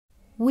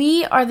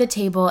We are The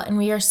Table, and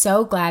we are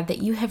so glad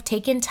that you have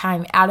taken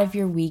time out of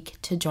your week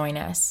to join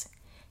us.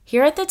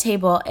 Here at The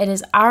Table, it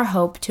is our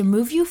hope to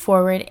move you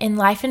forward in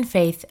life and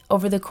faith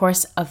over the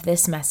course of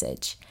this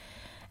message.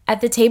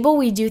 At The Table,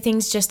 we do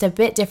things just a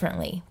bit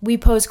differently. We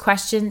pose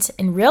questions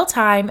in real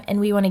time, and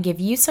we want to give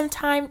you some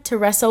time to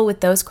wrestle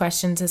with those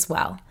questions as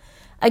well.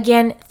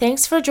 Again,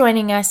 thanks for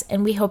joining us,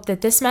 and we hope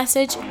that this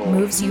message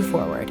moves you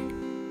forward.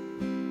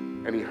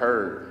 And he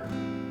heard,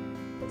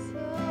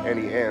 and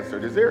he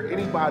answered. Is there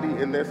anybody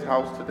in this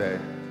house today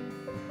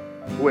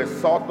who has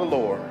sought the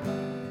Lord?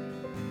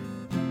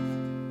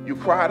 You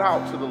cried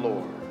out to the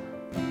Lord,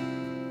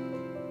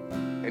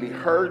 and he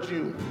heard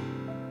you,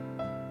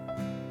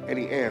 and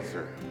he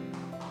answered.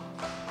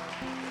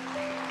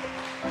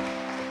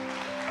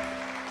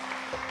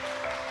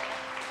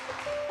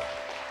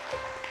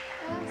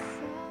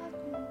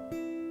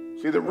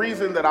 See, the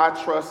reason that I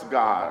trust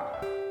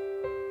God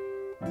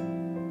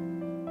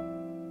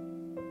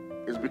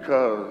is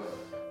because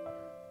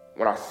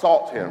when I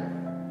sought him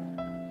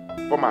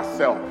for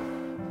myself,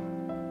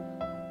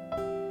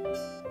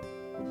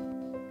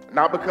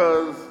 not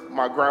because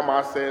my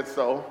grandma said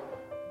so,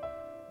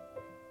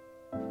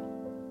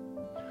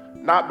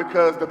 not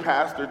because the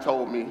pastor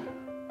told me,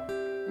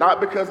 not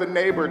because a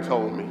neighbor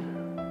told me,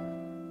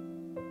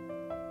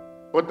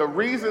 but the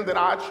reason that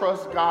I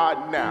trust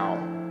God now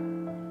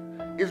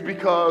is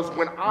because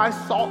when I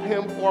sought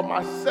him for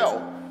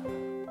myself,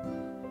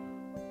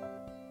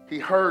 he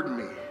heard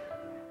me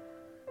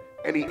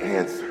and he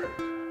answered.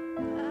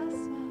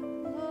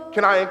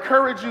 Can I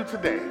encourage you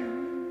today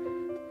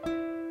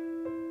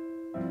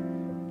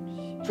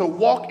to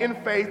walk in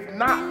faith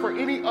not for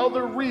any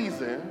other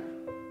reason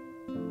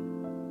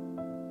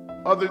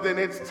other than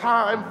it's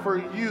time for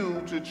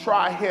you to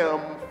try him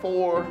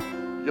for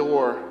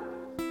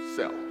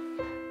yourself?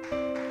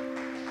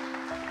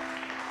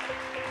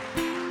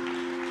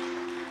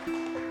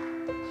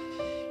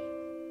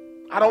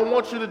 I don't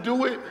want you to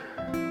do it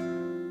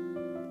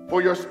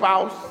for your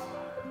spouse.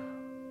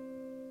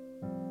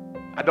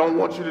 I don't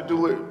want you to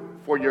do it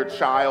for your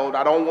child.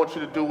 I don't want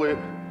you to do it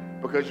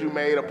because you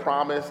made a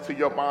promise to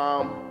your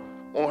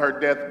mom on her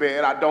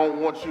deathbed. I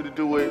don't want you to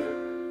do it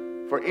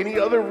for any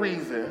other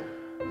reason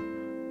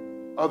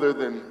other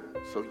than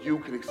so you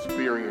can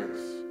experience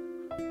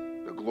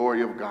the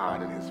glory of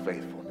God and his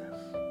faithfulness.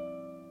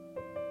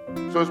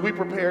 So as we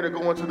prepare to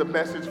go into the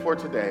message for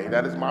today,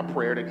 that is my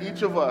prayer, that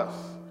each of us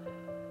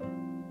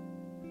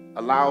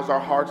allows our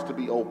hearts to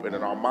be open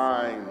and our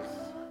minds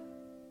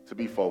to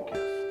be focused.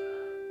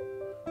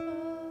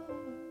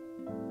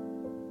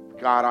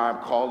 God, I'm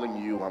calling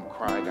you, I'm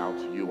crying out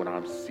to you, and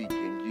I'm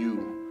seeking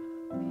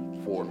you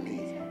for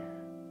me.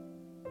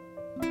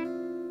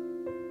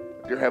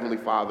 Dear Heavenly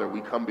Father,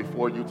 we come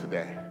before you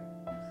today,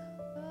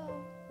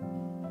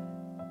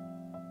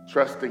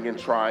 trusting and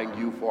trying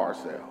you for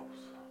ourselves.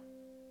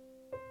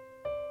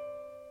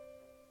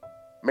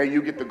 May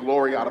you get the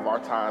glory out of our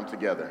time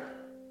together.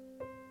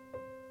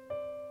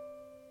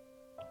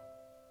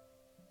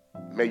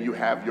 May you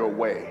have your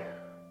way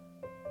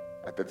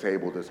at the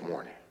table this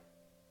morning.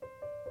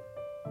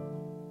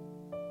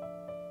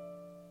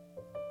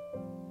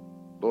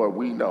 Lord,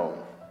 we know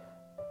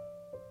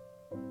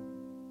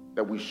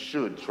that we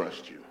should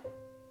trust you.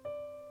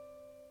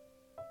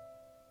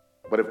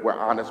 But if we're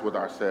honest with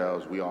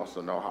ourselves, we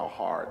also know how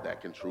hard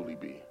that can truly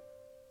be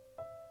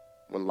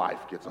when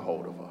life gets a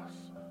hold of us.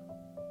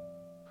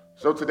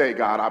 So today,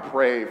 God, I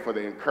pray for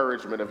the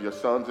encouragement of your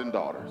sons and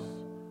daughters.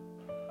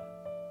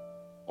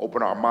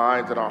 Open our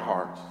minds and our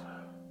hearts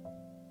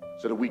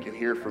so that we can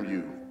hear from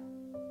you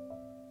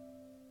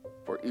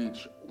for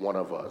each one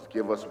of us.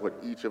 Give us what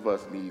each of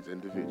us needs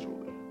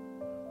individually.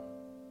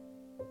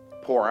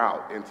 Pour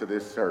out into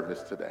this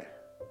service today.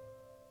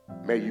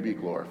 May you be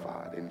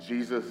glorified. In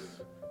Jesus'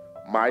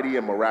 mighty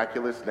and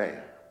miraculous name,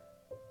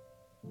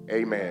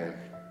 amen.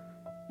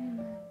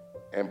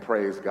 And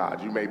praise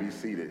God. You may be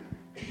seated.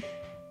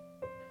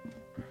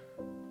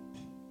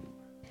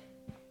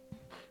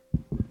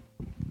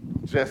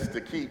 Just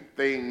to keep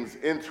things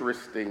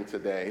interesting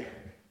today,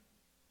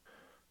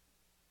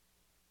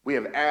 we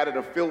have added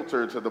a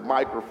filter to the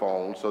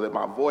microphone so that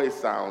my voice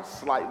sounds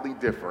slightly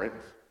different.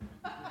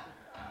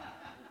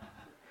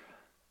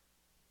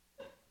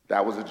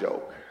 That was a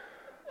joke.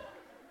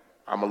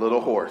 I'm a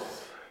little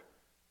hoarse,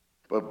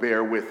 but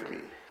bear with me.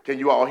 Can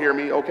you all hear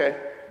me okay?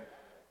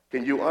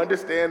 Can you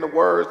understand the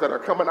words that are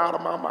coming out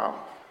of my mouth?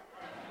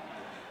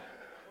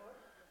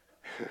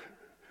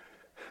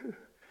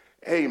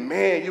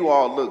 Amen. You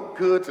all look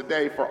good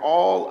today. For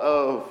all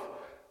of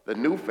the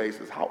new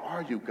faces, how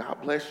are you?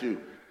 God bless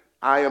you.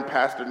 I am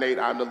Pastor Nate.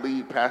 I'm the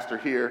lead pastor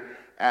here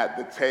at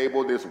the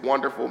table, this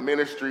wonderful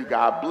ministry.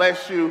 God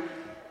bless you.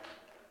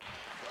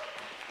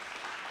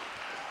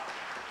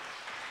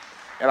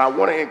 And I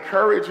want to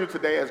encourage you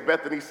today, as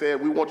Bethany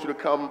said, we want you to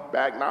come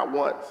back not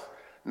once,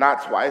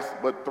 not twice,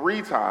 but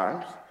 3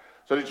 times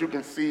so that you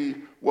can see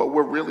what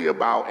we're really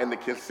about and the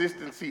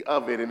consistency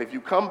of it. And if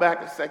you come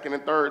back a second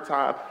and third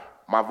time,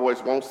 my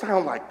voice won't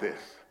sound like this.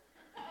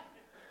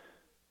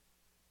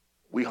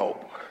 We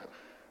hope.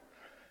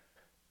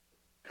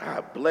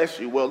 bless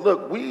you. Well,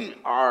 look, we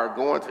are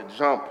going to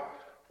jump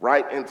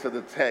right into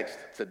the text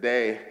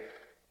today.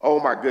 Oh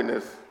my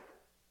goodness.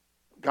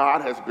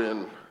 God has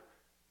been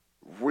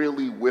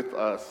really with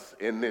us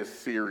in this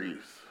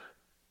series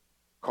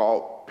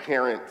called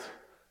Parent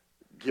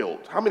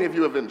Guilt. How many of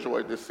you have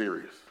enjoyed this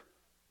series?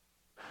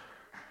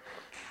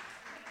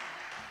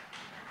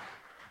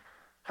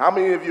 How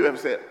many of you have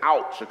said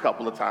ouch a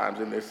couple of times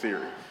in this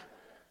series?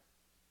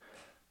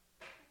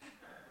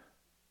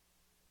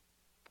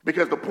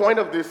 Because the point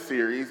of this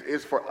series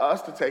is for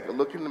us to take a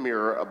look in the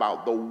mirror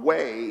about the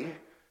way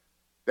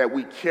that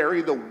we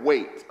carry the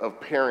weight of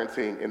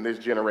parenting in this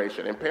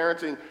generation. And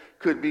parenting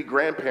could be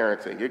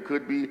grandparenting, it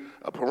could be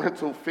a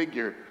parental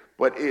figure,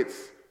 but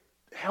it's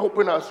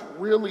helping us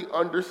really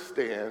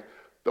understand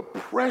the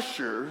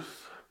pressures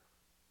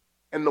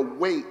and the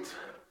weight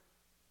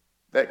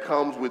that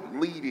comes with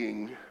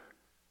leading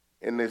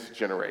in this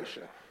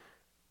generation.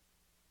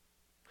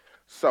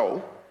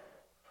 So,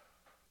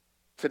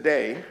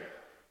 today,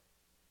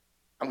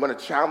 I'm going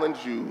to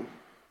challenge you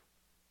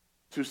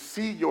to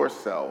see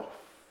yourself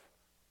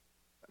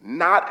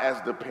not as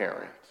the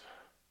parent,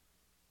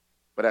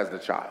 but as the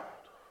child.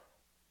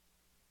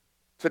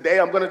 Today,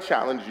 I'm going to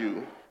challenge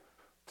you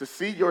to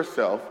see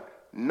yourself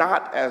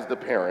not as the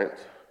parent,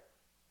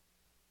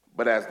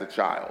 but as the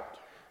child.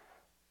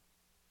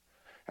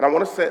 And I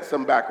want to set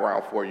some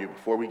background for you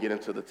before we get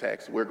into the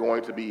text. We're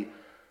going to be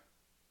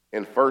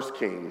in 1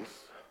 Kings,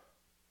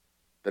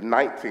 the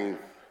 19th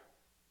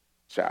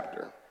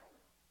chapter.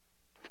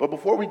 But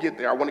before we get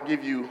there, I want to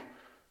give you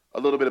a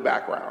little bit of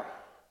background.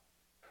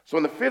 So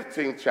in the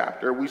 15th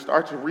chapter, we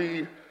start to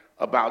read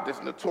about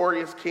this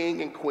notorious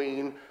king and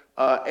queen,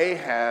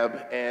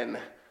 Ahab and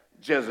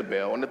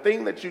Jezebel. And the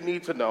thing that you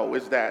need to know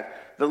is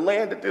that the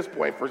land at this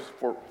point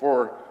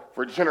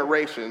for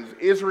generations,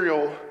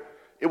 Israel,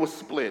 it was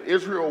split.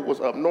 Israel was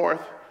up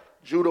north,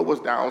 Judah was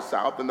down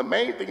south. And the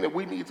main thing that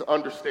we need to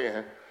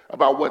understand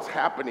about what's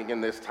happening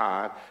in this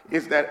time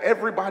is that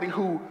everybody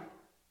who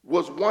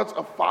was once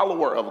a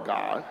follower of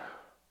God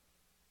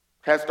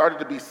has started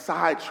to be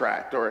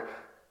sidetracked or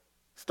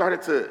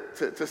started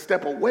to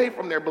step away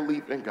from their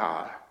belief in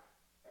God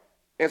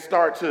and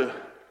start to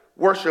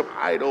worship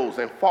idols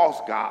and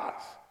false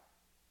gods.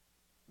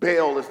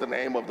 Baal is the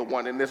name of the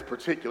one in this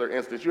particular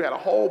instance. You had a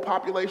whole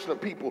population of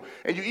people,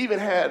 and you even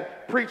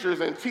had preachers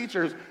and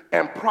teachers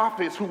and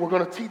prophets who were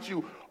going to teach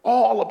you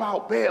all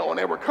about Baal, and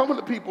they were coming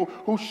to people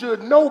who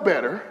should know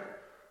better,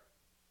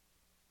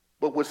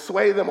 but would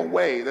sway them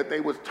away, that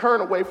they would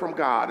turn away from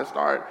God and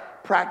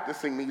start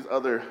practicing these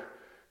other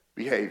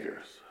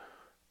behaviors.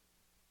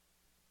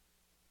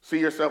 See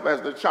yourself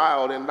as the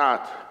child and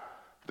not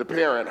the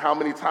parent. How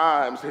many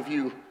times have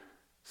you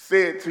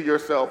said to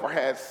yourself or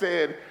had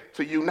said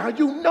to you, now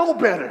you know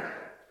better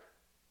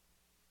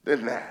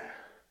than that.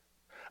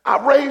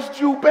 I raised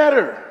you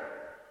better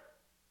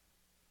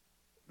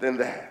than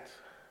that.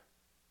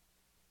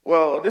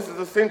 Well, this is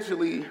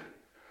essentially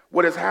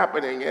what is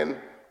happening, and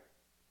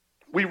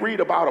we read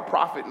about a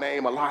prophet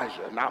named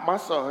Elijah, not my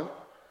son.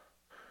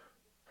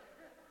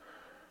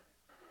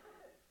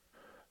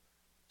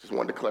 Just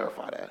wanted to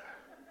clarify that.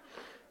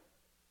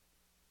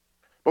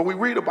 But we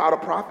read about a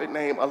prophet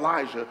named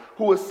Elijah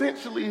who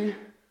essentially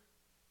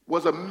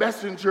was a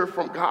messenger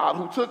from God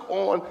who took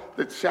on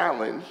the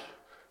challenge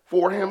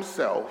for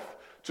himself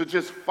to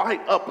just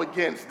fight up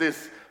against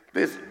this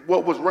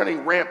what was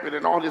running rampant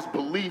and all this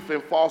belief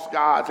in false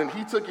gods. And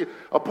he took it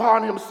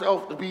upon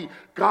himself to be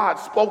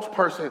God's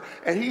spokesperson.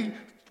 And he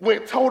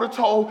went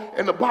toe-to-toe,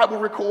 and the Bible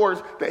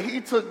records that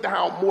he took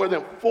down more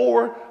than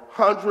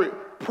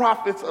 400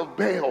 prophets of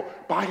Baal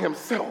by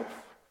himself.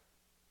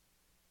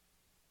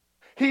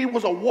 He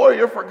was a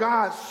warrior for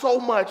God so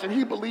much, and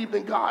he believed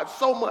in God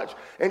so much,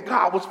 and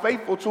God was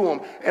faithful to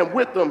him and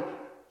with them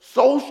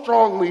so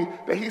strongly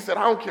that he said,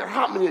 I don't care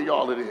how many of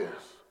y'all it is.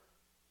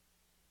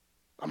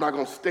 I'm not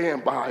going to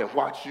stand by and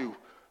watch you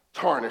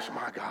tarnish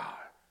my God.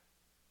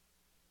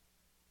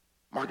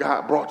 My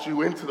God brought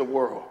you into the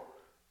world.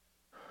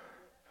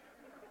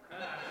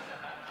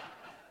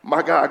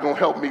 My God going to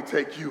help me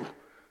take you.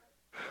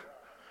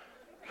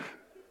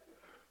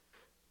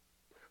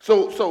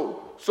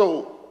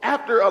 So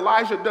after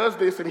Elijah does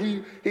this and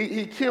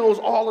he kills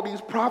all of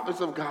these prophets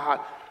of God,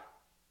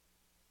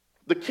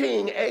 the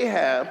king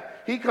Ahab,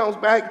 he comes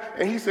back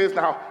and he says,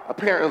 now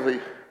apparently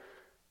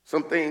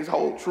some things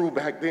hold true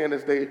back then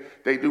as they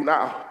do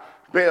now.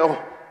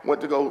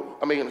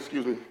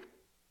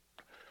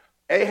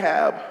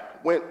 Ahab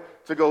went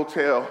to go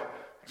tell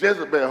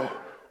Jezebel,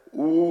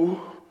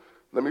 ooh,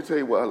 let me tell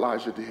you what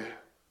Elijah did.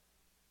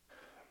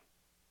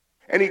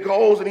 And he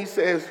goes and he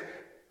says,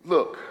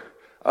 look,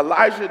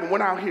 Elijah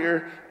went out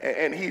here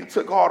and he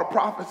took all the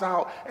prophets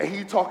out and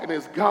he talking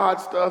this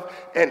God stuff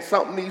and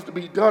something needs to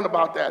be done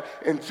about that.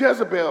 And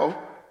Jezebel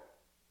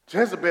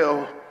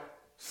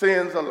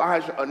sends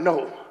Elijah a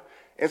note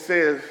and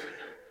says,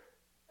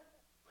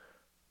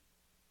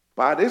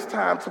 by this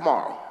time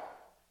tomorrow,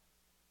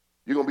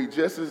 you're going to be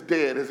just as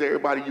dead as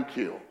everybody you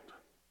killed.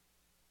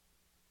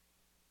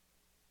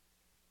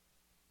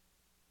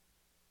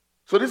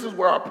 So this is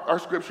where our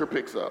scripture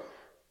picks up.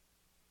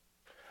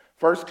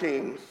 1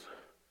 Kings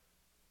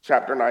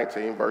chapter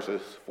 19,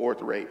 verses 4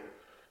 through 8.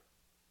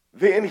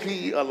 Then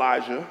he,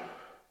 Elijah,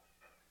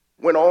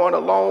 went on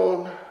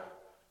alone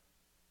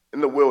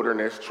in the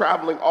wilderness,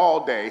 traveling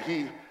all day.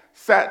 He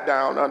sat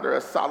down under a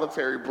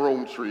solitary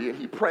broom tree, and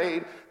he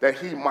prayed that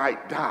he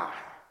might die.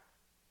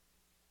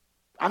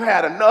 I've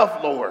had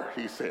enough, Lord,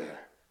 he said.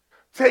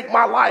 Take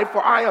my life,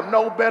 for I am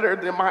no better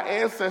than my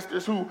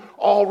ancestors who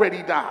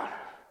already died.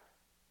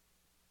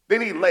 Then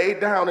he laid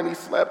down and he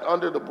slept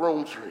under the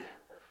broom tree.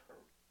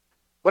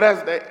 But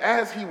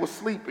as he was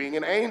sleeping,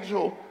 an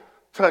angel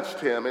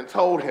touched him and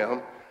told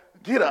him,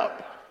 "Get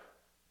up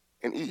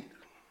and eat."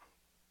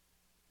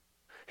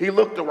 He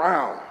looked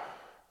around,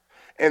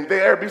 and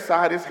there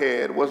beside his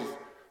head was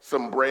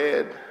some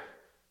bread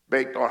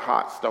baked on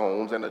hot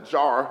stones and a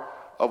jar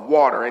of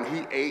water, and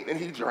he ate and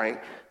he drank,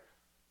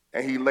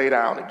 and he lay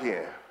down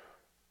again.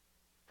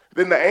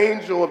 Then the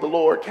angel of the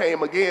Lord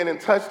came again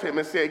and touched him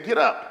and said, "Get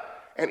up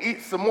and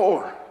eat some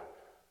more,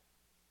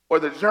 or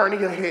the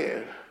journey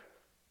ahead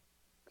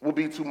will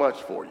be too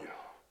much for you."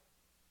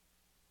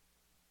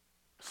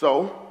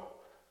 So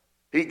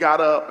he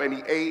got up and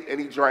he ate and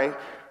he drank,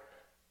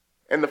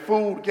 and the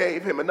food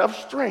gave him enough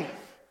strength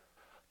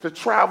to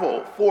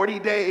travel 40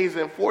 days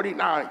and 40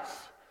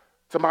 nights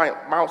to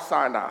Mount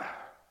Sinai,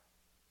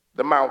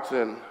 the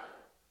mountain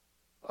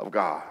of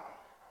God.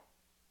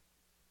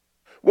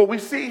 What we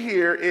see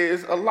here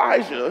is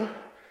Elijah,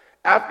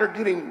 after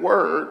getting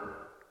word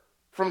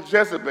from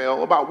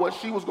Jezebel about what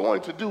she was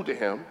going to do to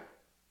him,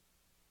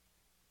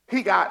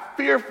 he got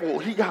fearful,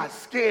 he got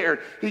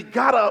scared, he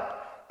got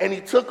up and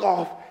he took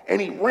off and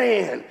he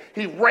ran.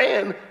 He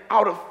ran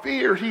out of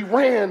fear. He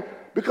ran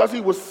because he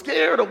was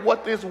scared of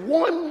what this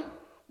one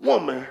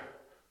woman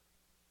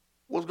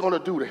was going to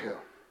do to him.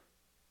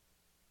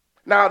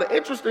 Now, the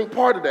interesting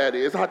part of that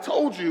is I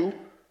told you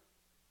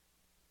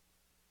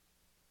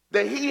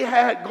that he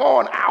had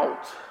gone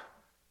out,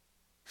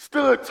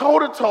 stood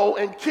toe-to-toe,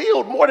 and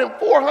killed more than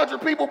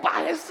 400 people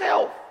by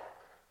himself.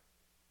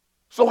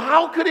 So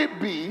how could it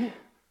be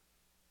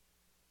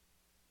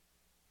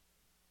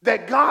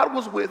that God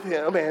was with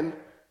him and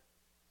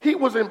he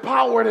was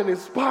empowered and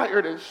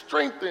inspired and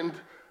strengthened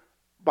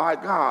by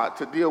God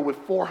to deal with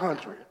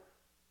 400?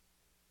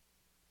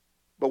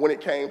 But when it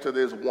came to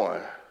this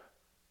one,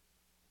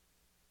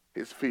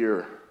 his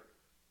fear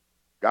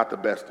got the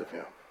best of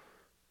him.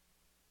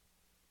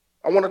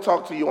 I want to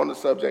talk to you on the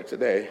subject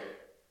today,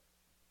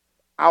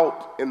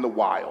 out in the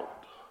wild.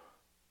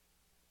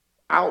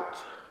 Out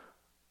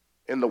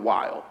in the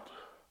wild.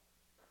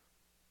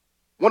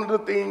 One of the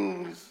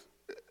things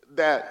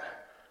that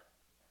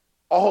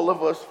all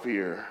of us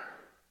fear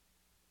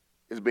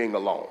is being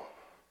alone.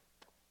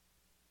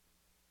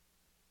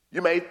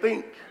 You may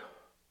think,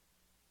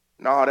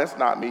 no, that's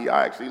not me.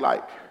 I actually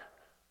like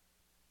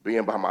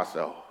being by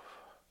myself.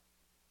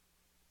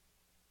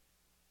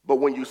 But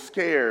when you're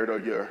scared or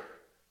you're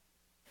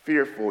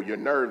fearful, you're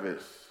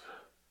nervous,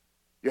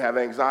 you have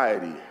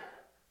anxiety,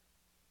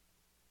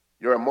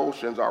 your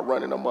emotions are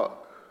running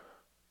amok,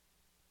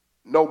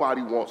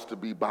 nobody wants to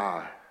be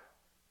by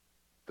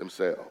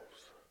themselves.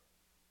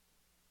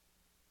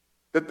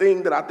 The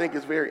thing that I think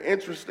is very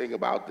interesting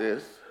about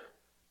this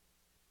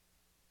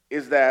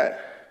is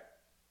that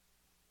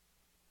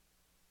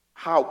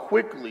how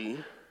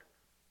quickly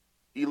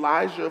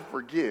Elijah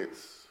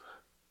forgets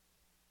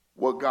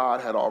what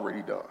God had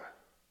already done.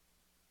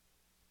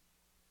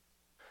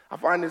 I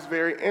find this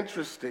very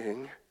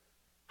interesting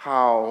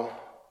how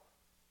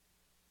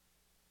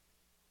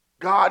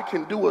God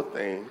can do a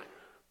thing,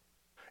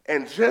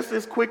 and just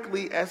as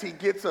quickly as he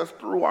gets us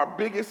through our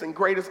biggest and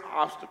greatest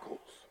obstacles,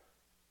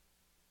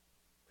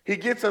 he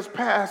gets us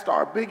past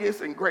our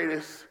biggest and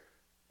greatest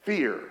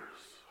fears.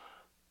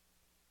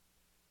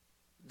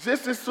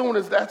 Just as soon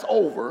as that's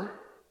over,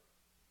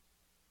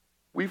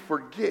 we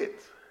forget.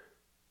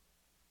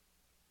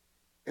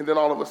 And then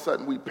all of a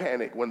sudden we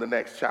panic when the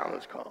next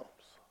challenge comes.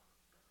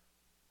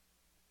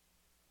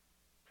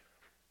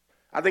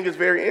 I think it's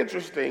very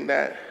interesting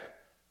that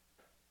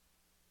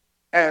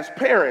as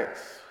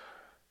parents,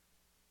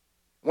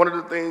 one of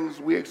the things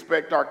we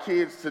expect our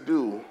kids to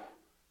do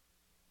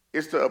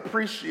is to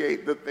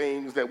appreciate the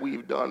things that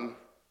we've done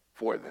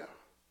for them.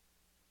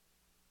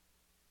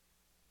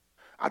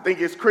 I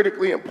think it's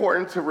critically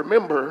important to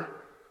remember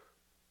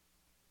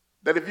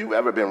that if you've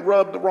ever been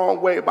rubbed the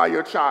wrong way by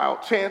your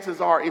child, chances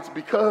are it's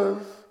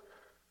because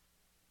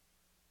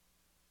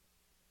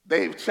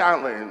they've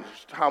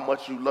challenged how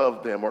much you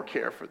love them or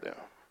care for them.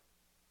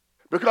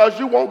 Because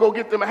you won't go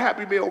get them a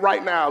Happy Meal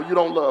right now, you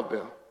don't love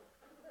them.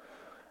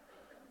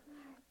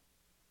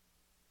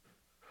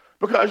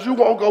 Because you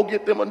won't go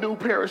get them a new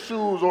pair of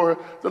shoes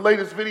or the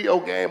latest video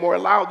game or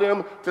allow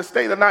them to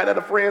stay the night at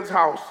a friend's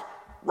house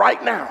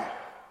right now,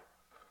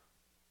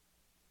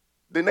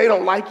 then they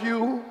don't like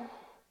you.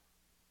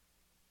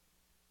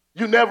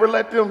 You never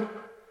let them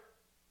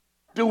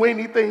do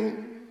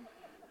anything.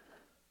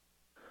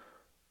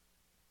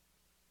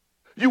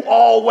 You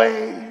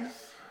always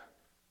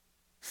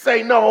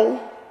say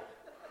no.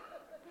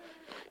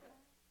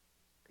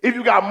 If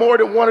you got more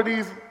than one of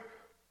these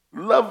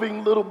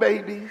loving little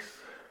babies,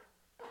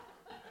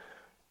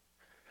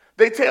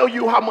 they tell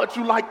you how much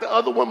you like the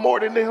other one more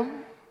than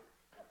them.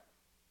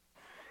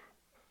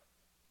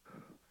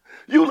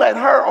 You let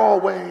her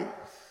always.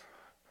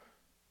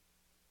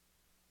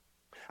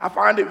 I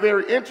find it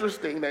very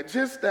interesting that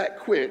just that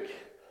quick,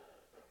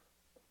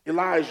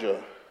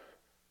 Elijah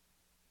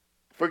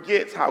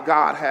forgets how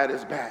God had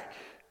his back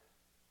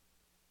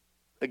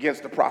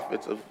against the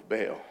prophets of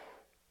Baal.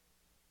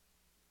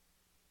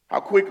 How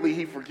quickly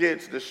he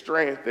forgets the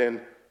strength and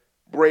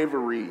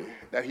bravery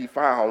that he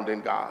found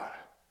in God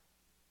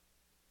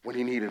when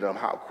he needed them.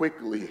 How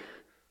quickly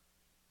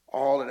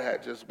all of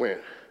that just went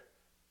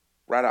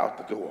right out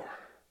the door.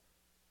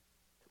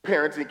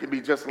 Parenting can be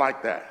just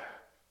like that.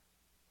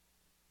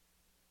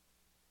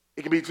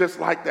 It can be just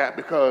like that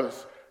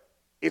because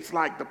it's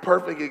like the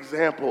perfect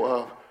example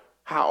of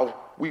how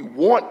we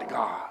want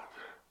God,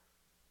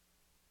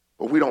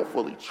 but we don't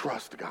fully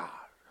trust God.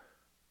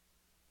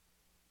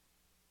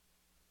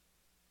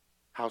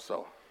 How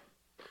so?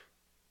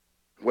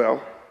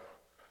 Well,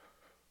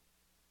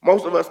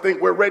 most of us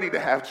think we're ready to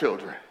have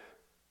children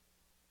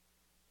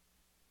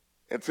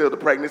until the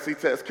pregnancy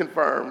test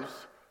confirms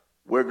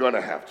we're going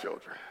to have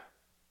children.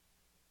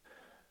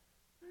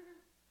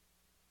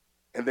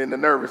 And then the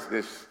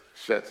nervousness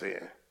sets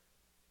in.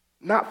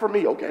 Not for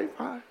me, okay,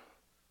 fine.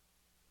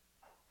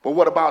 But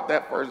what about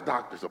that first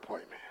doctor's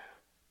appointment?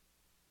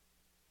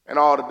 And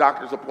all the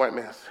doctor's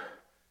appointments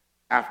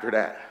after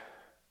that?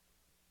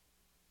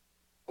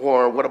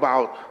 Or what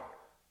about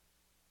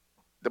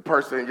the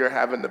person you're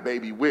having the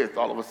baby with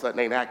all of a sudden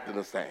ain't acting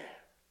the same?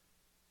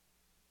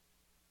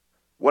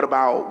 What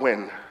about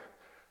when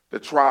the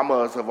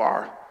traumas of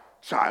our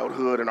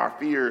childhood and our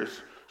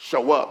fears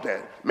show up,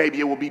 that maybe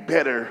it would be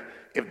better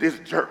if this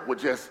jerk would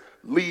just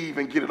leave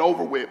and get it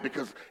over with,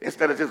 because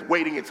instead of just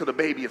waiting until the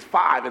baby is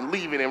 5 and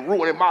leaving and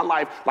ruining my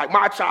life like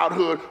my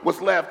childhood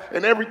was left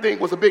and everything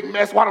was a big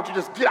mess, why don't you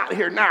just get out of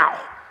here now?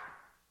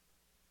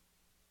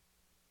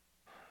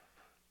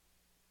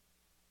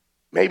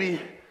 Maybe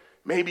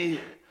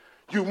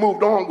you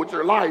moved on with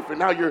your life and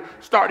now you're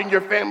starting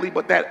your family,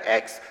 but that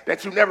ex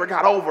that you never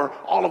got over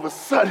all of a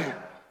sudden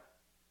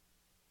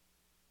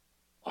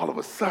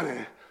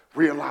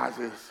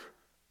realizes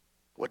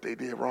what they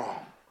did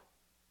wrong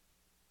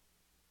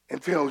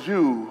and tells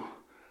you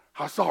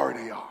how sorry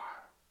they are.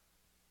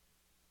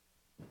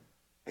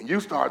 And you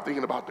start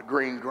thinking about the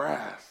green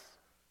grass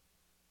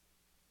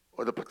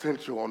or the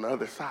potential on the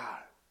other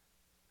side.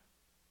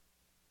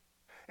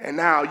 And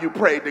now you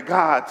prayed to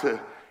God to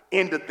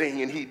end the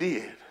thing, and he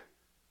did.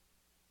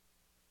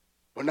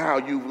 But now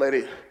you've let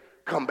it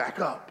come back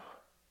up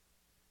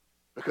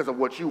because of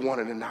what you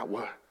wanted and not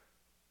what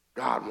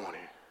God wanted.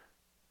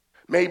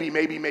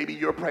 Maybe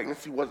your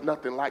pregnancy was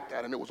nothing like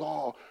that, and it was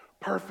all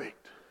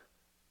perfect.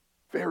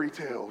 Fairy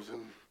tales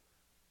and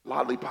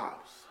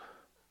lollipops.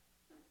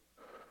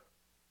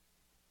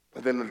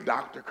 And then the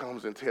doctor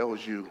comes and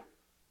tells you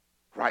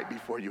right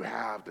before you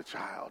have the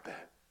child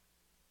that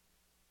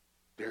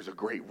there's a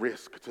great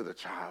risk to the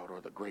child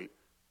or the great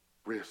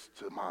risk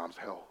to mom's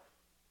health.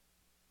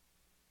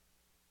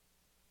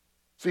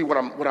 See, what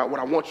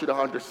I want you to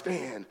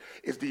understand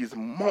is these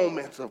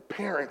moments of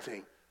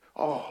parenting.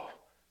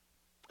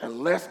 And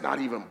let's not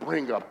even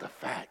bring up the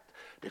fact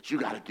that you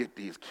got to get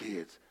these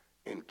kids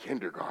in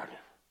kindergarten.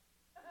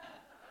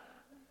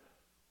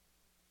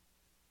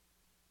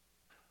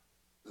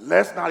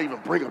 Let's not even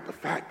bring up the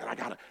fact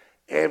that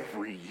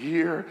every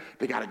year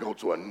they got to go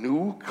to a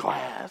new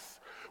class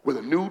with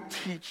a new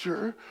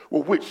teacher.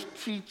 Well, which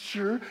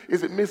teacher?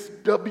 Is it Miss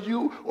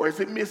W or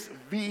is it Miss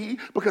V?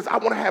 Because I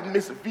want to have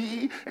Miss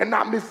V and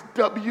not Miss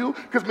W,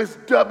 because Miss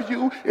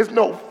W is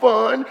no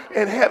fun,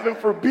 and heaven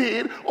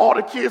forbid all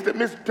the kids that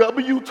Miss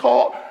W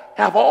taught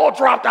have all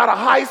dropped out of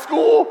high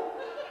school.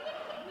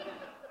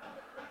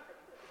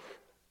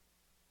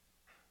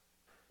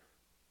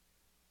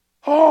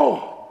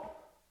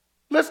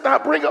 Let's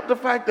not bring up the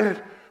fact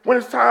that when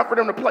it's time for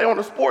them to play on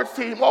the sports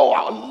team,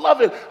 I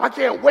love it. I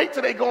can't wait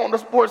till they go on the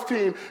sports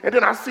team. And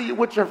then I see you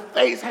with your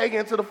face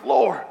hanging to the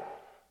floor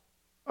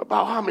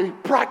about how many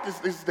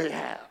practices they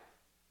have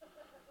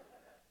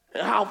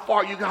and how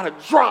far you got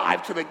to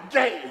drive to the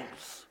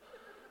games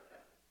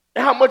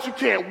and how much you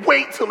can't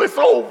wait till it's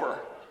over.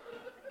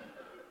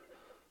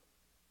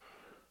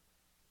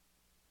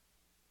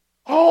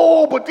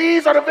 But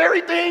these are the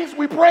very things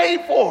we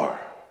prayed for.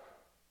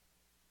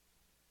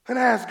 And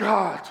ask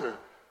God to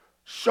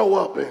show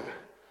up and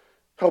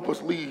help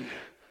us lead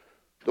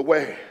the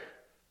way.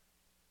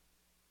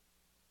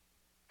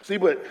 See,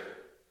 but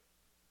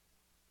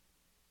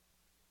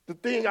the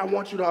thing I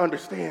want you to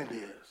understand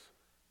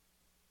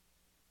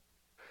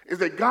is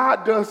that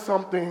God does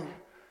something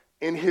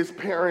in his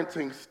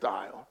parenting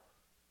style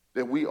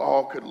that we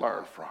all could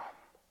learn from.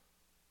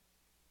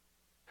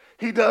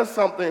 He does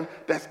something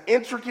that's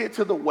intricate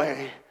to the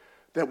way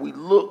that we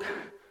look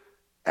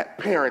at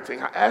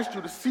parenting. I asked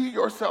you to see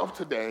yourself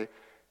today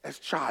as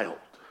child.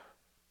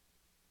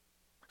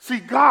 See,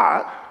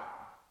 God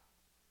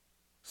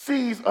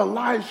sees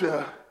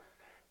Elijah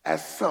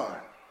as son.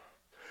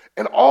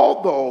 And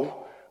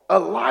although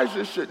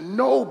Elijah should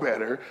know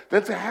better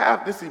than to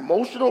have this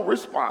emotional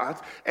response,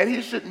 and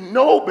he should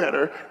know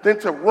better than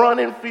to run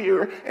in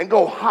fear and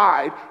go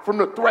hide from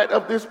the threat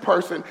of this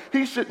person,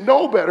 he should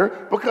know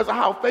better because of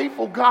how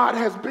faithful God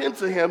has been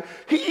to him.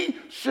 He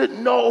should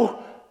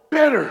know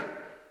better.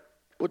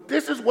 But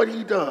this is what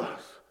he does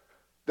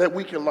that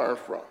we can learn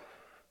from.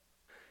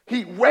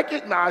 He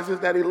recognizes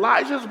that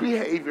Elijah's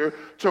behavior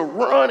to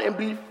run and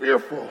be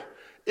fearful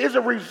is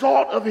a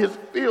result of his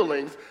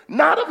feelings,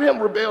 not of him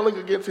rebelling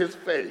against his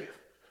faith.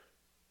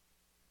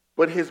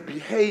 But his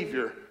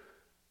behavior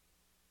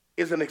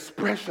is an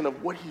expression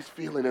of what he's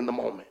feeling in the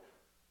moment.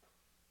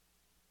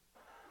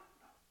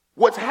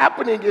 What's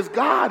happening is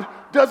God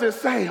doesn't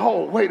say,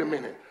 oh, wait a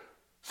minute.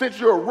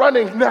 Since you're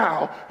running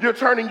now, you're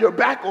turning your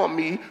back on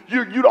me.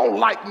 You don't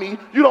like me.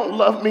 You don't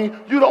love me.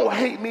 You don't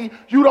hate me.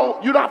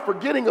 You're not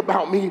forgetting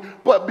about me.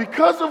 But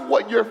because of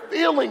what you're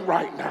feeling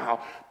right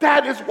now,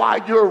 that is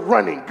why you're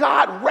running.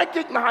 God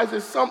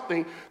recognizes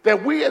something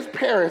that we as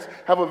parents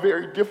have a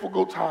very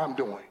difficult time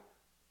doing.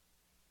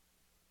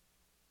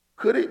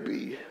 Could it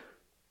be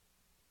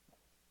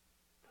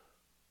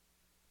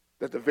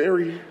that the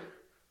very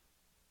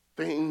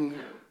thing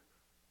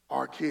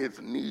our kids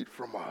need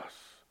from us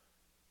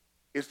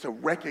is to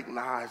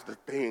recognize the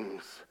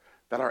things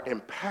that are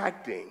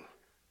impacting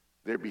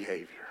their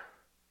behavior?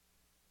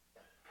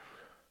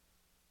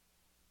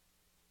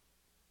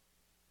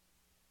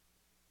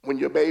 When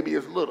your baby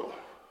is little,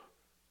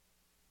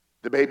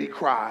 the baby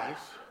cries,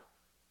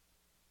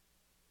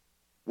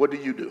 what do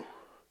you do?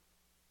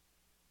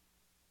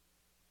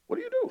 What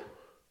do you do?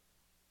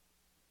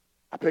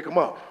 I pick them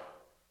up.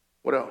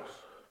 What else?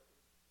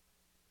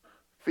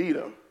 Feed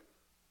them.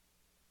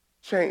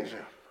 Change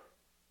them.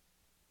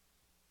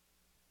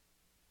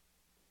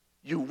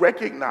 You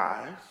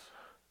recognize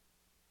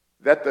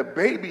that the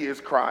baby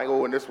is crying.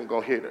 Oh, and this one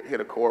gonna hit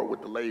a chord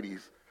with the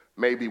ladies,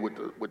 maybe with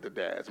the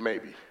dads,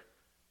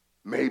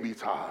 maybe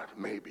Todd,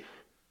 maybe.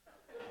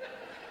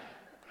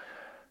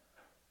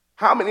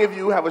 How many of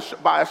you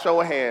have by a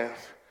show of hands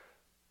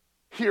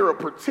hear a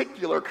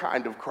particular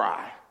kind of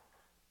cry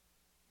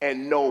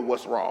and know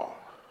what's wrong?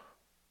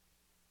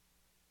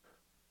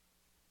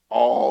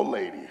 All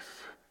ladies.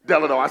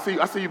 Delano, I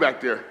see you back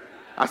there.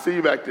 I see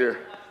you back there.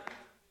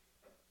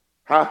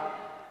 Huh?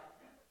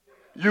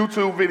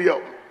 YouTube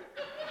video.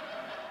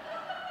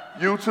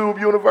 YouTube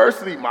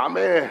University, my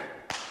man.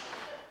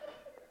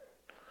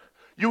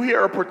 You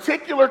hear a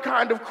particular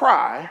kind of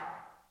cry.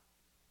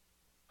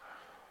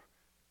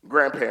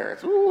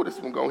 Grandparents, ooh, this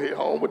one gonna hit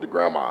home with the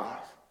grandmas.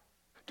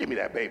 Give me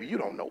that baby. You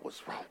don't know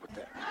what's wrong with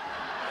that.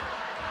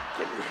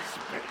 Give me this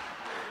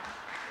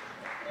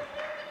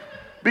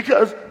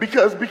baby.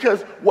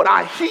 Because what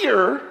I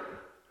hear,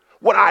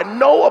 what I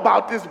know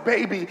about this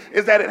baby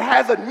is that it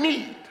has a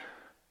need.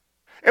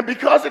 And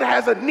because it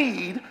has a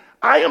need,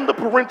 I am the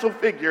parental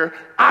figure.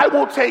 I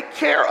will take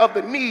care of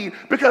the need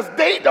because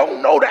they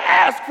don't know to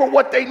ask for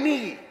what they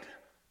need.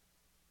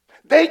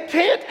 They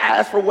can't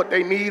ask for what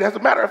they need. As a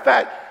matter of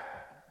fact,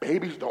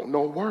 babies don't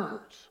know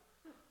words.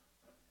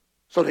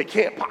 So they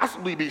can't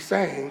possibly be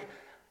saying,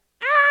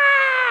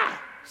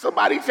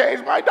 somebody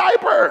changed my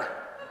diaper.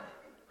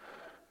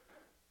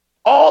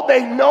 All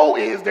they know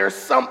is there's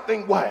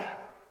something what?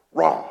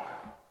 Wrong.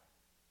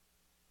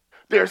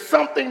 There's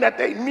something that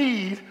they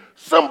need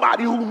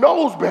somebody who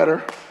knows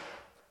better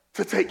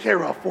to take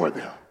care of for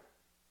them.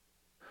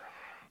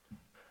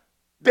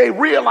 They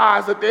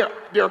realize that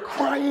they're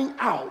crying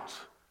out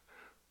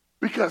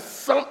because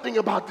something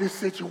about this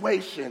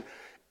situation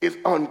is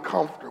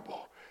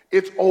uncomfortable.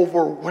 It's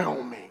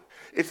overwhelming.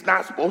 It's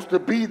not supposed to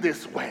be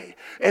this way.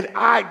 And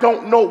I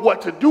don't know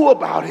what to do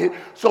about it,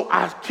 so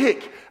I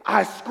kick,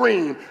 I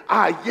scream,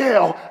 I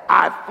yell,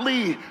 I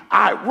flee,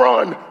 I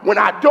run when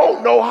I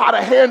don't know how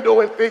to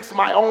handle and fix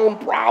my own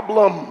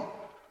problem.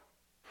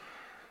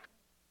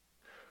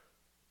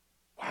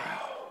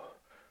 Wow.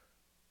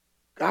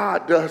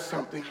 God does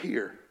something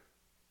here.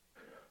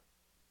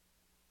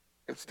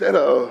 Instead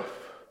of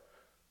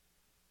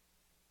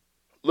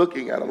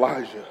looking at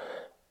Elijah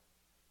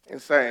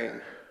and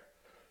saying,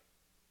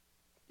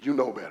 you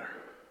know better.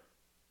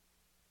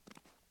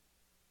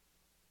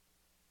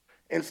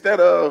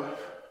 Instead of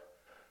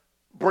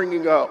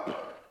bringing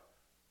up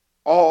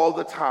all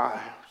the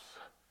times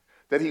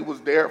that he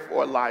was there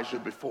for Elijah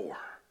before,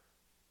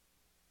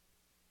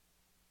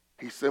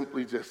 he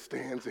simply just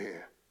stands in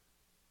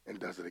and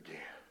does it again.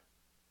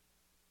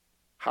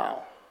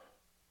 How?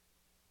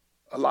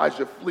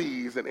 Elijah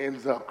flees and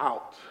ends up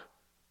out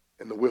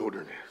in the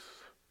wilderness.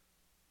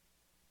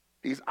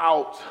 He's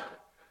out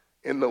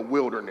in the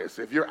wilderness.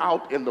 If you're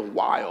out in the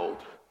wild,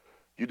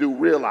 you do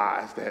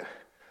realize that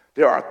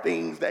there are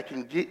things that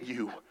can get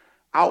you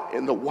out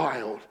in the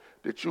wild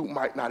that you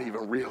might not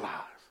even realize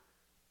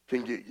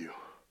can get you.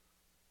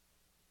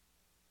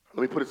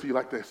 Let me put it to you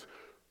like this.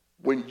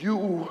 When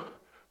you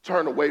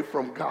turn away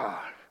from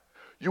God,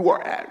 you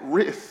are at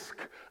risk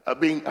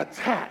of being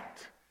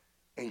attacked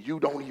and you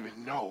don't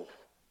even know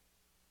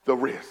the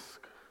risk.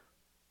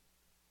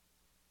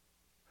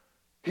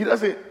 He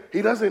doesn't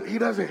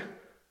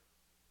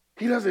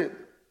He doesn't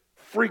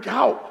freak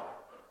out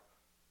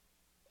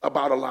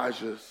about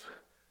Elijah's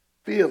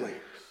feelings.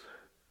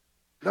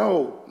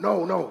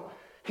 No.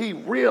 He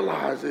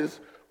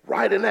realizes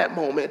right in that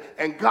moment,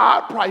 and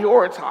God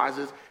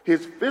prioritizes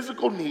his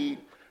physical need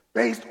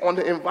based on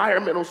the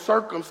environmental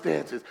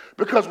circumstances.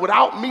 Because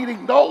without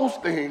meeting those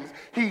things,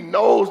 he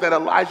knows that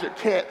Elijah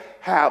can't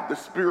have the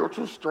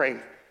spiritual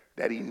strength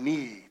that he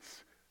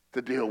needs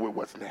to deal with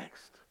what's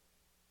next.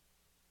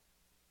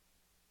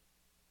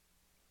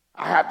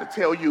 I have to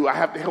tell you, I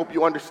have to help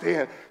you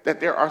understand that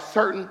there are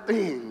certain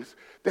things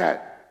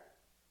that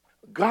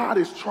God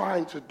is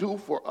trying to do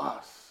for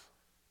us.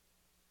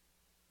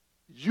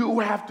 You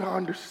have to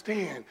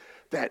understand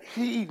that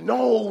he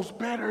knows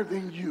better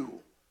than you.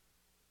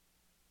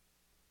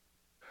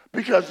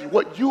 Because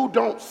what you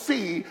don't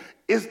see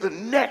is the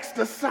next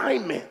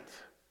assignment.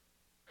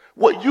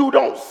 What you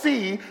don't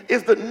see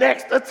is the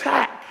next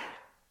attack.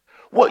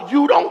 What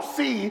you don't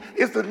see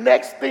is the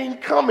next thing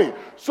coming.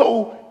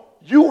 So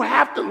you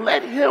have to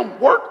let him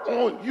work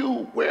on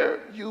you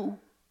where you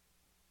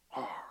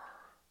are.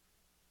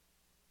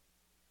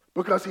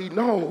 Because he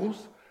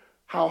knows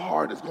how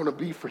hard it's going to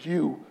be for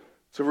you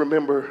to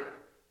remember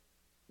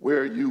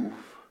where you've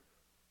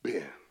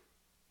been.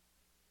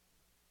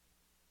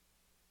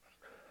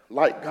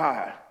 Like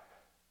God,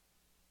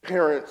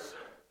 parents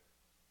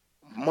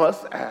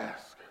must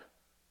ask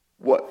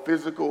what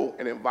physical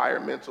and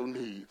environmental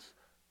needs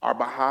are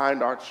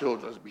behind our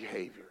children's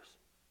behaviors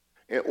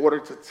in order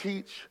to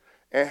teach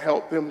and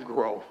help them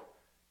grow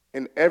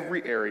in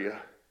every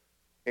area,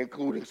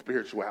 including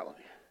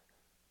spirituality.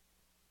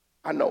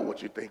 I know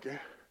what you're thinking.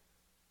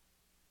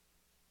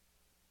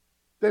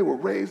 They were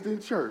raised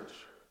in church.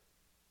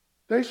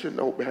 They should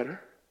know better.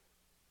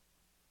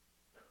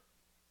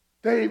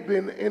 They've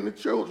been in the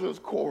children's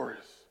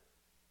chorus.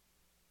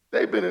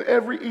 They've been in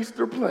every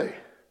Easter play.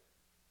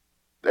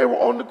 They were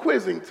on the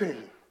quizzing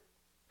team.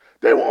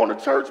 They were on the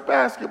church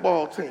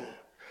basketball team.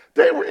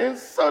 They were in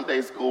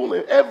Sunday school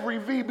in every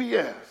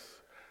VBS.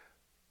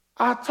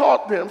 I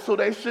taught them so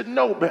they should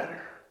know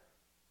better.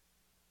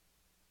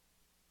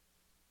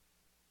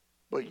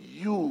 But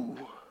you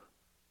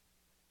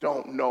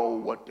don't know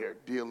what they're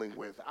dealing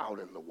with out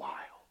in the wild.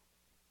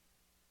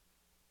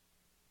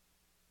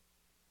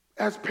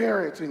 As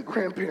parents and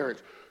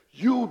grandparents,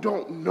 you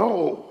don't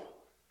know.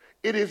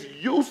 It is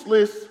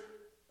useless.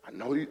 I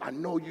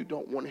know you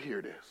don't want to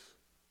hear this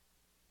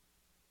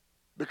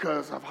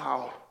because of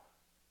how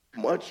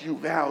much you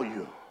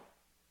value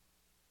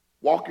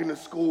walking to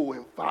school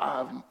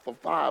for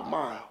 5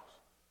 miles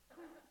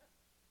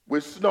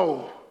with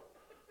snow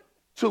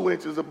 2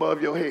 inches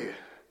above your head,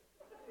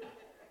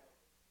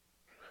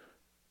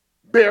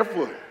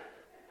 barefoot.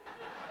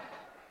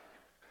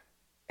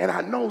 And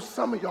I know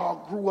some of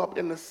y'all grew up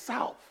in the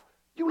South.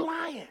 You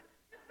lying.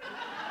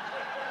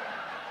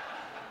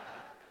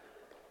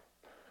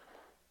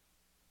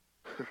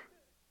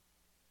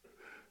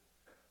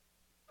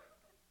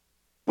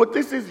 But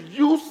this is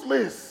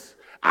useless.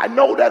 I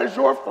know that is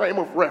your frame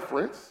of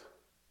reference.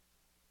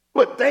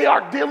 But they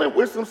are dealing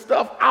with some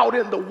stuff out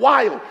in the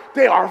wild.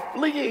 They are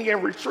fleeing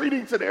and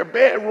retreating to their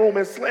bedroom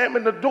and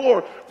slamming the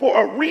door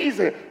for a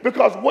reason.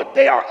 Because what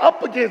they are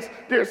up against,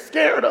 they're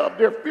scared of,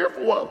 they're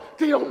fearful of.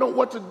 They don't know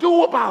what to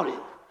do about it.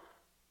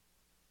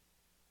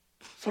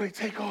 So they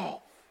take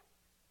off.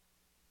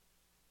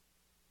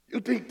 You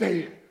think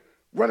they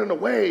running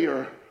away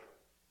or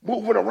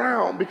moving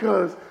around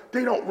because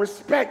they don't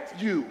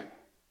respect you.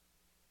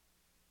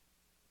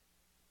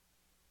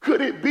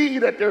 Could it be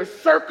that their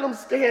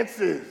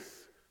circumstances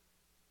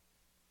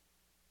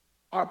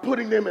are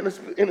putting them in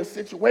a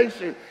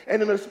situation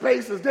and in a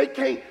spaces they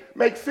can't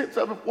make sense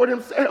of it for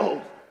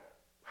themselves?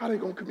 How are they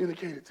going to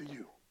communicate it to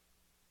you?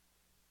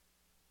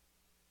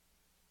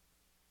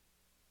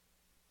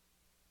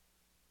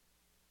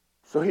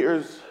 So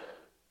here's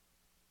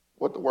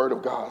what the Word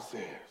of God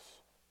says.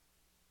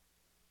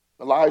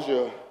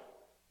 Elijah,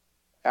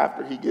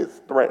 after he gets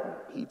threatened,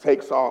 he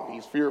takes off,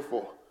 he's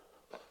fearful.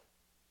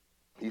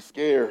 He's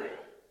scared.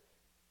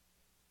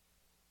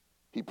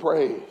 He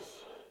prays.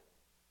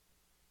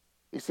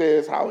 He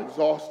says how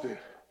exhausted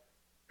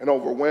and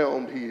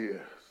overwhelmed he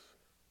is.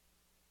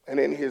 And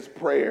in his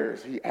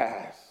prayers, he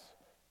asks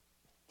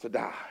to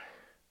die.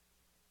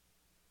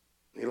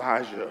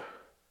 Elijah,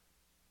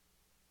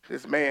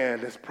 this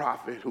man, this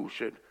prophet who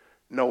should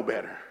know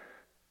better,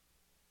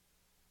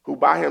 who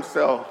by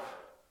himself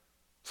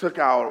took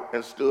out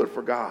and stood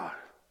for God.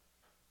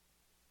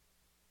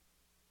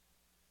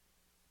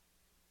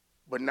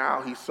 But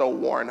now he's so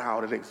worn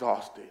out and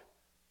exhausted,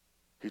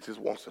 he just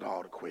wants it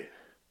all to quit.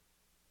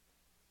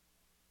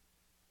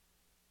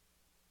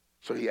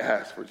 So he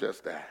asks for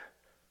just that.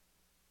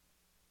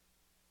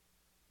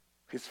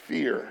 His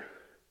fear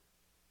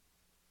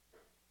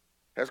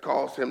has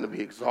caused him to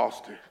be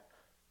exhausted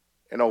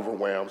and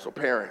overwhelmed. So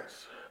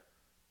parents,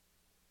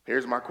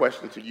 here's my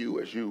question to you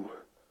as you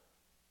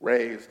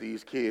raise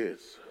these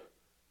kids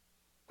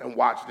and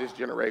watch this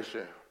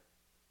generation.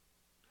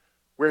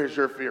 Where has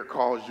your fear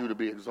caused you to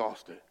be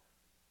exhausted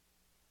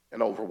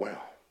and overwhelmed?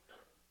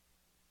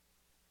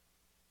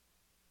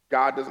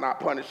 God does not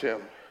punish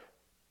him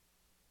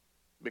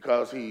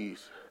because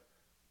he's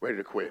ready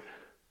to quit.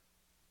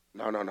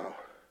 No.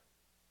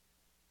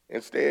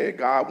 Instead,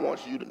 God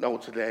wants you to know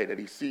today that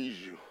he sees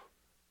you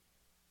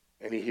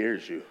and he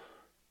hears you.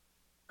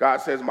 God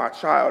says, my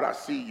child, I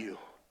see you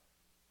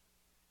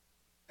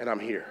and I'm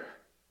here.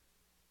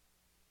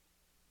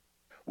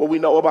 What we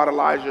know about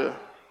Elijah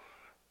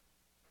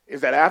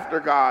is that after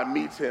God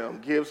meets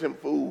him, gives him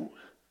food,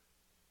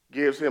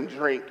 gives him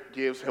drink,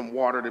 gives him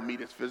water to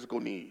meet his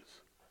physical needs,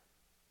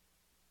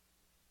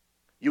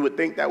 you would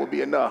think that would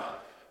be enough.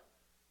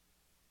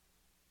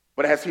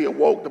 But as he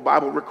awoke, the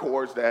Bible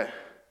records that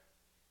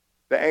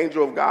the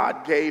angel of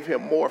God gave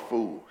him more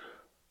food,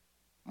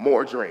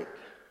 more drink,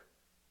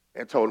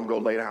 and told him go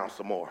lay down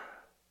some more.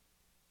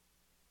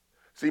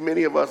 See,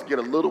 many of us get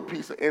a little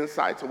piece of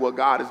insight to what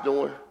God is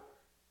doing.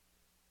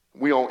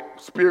 We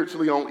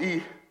spiritually on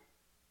E,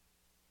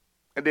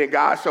 and then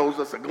God shows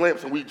us a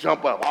glimpse and we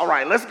jump up. All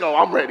right, let's go,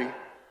 I'm ready.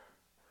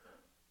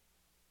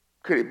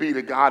 Could it be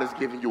that God is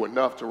giving you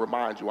enough to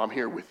remind you, I'm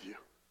here with you,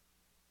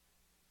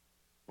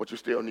 but you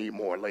still need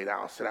more? Lay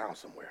down, sit down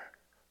somewhere.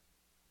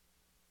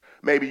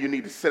 Maybe you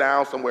need to sit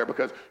down somewhere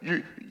because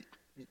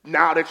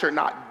now that you're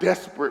not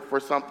desperate for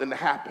something to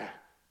happen,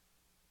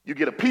 you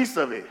get a piece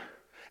of it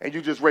and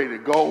you're just ready to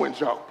go and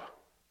jump.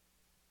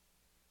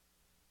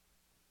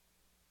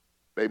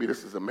 Baby,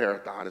 this is a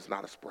marathon, it's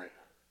not a sprint.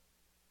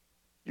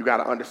 You got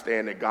to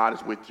understand that God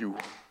is with you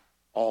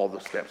all the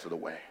steps of the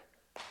way.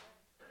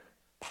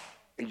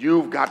 And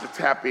you've got to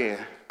tap in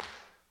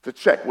to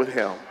check with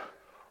him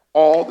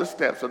all the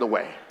steps of the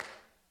way.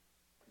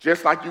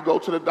 Just like you go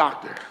to the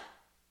doctor,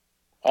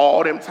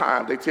 all them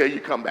times they tell you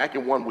come back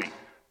in 1 week,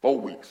 4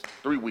 weeks,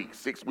 3 weeks,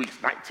 6 weeks,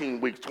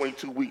 19 weeks,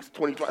 22 weeks,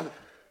 20.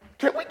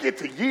 Can we get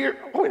to year?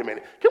 Oh, wait a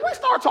minute. Can we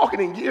start talking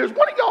in years?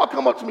 One of y'all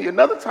come up to me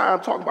another time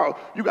talking about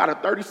you got a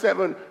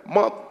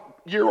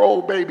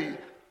 37-month-year-old baby.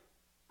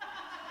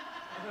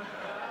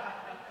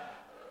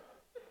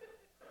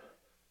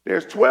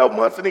 There's 12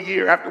 months in a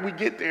year. After we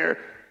get there,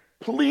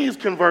 please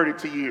convert it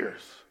to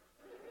years.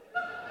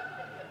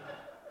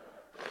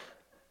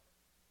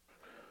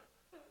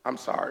 I'm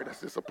sorry, that's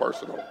just a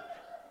personal.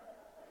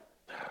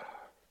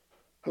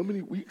 How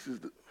many weeks is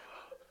the?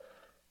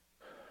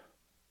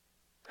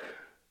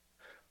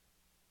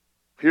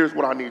 Here's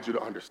what I need you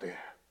to understand.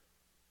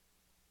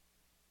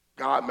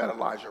 God met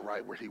Elijah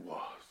right where he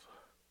was.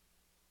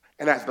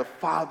 And as the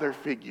father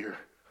figure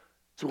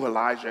to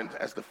Elijah and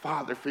as the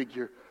father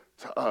figure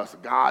to us,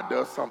 God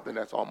does something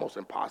that's almost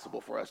impossible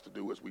for us to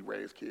do as we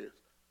raise kids.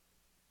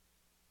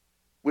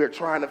 We're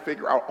trying to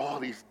figure out all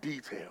these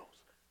details,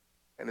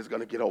 and it's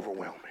going to get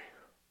overwhelming.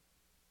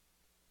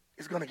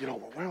 It's going to get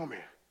overwhelming.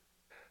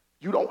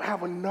 You don't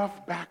have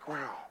enough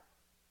background.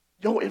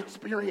 Your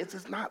experience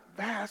is not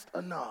vast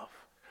enough.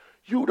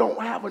 You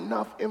don't have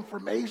enough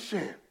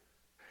information.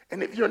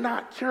 And if you're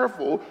not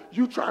careful,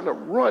 you're trying to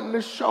run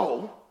the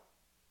show,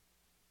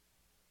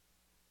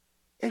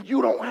 and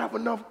you don't have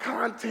enough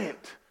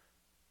content.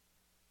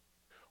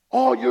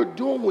 All you're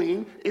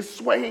doing is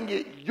swaying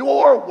it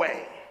your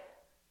way.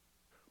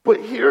 But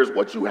here's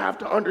what you have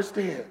to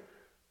understand.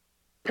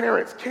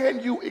 Parents,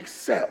 can you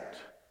accept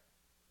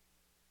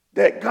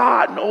that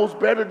God knows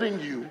better than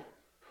you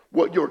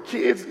what your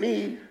kids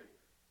need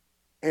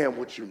and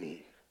what you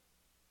need?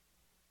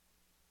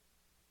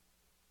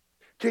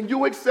 Can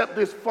you accept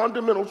this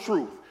fundamental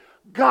truth?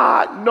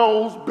 God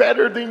knows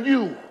better than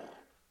you.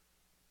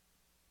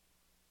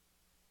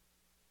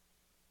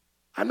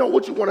 I know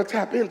what you want to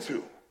tap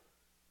into.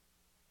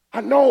 I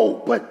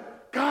know,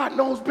 but God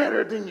knows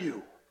better than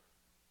you.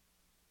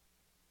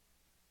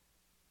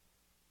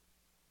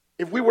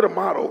 If we were to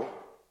model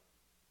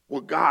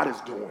what God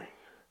is doing,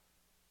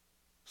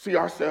 see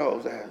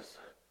ourselves as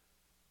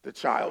the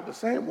child, the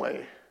same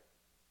way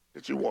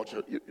that you want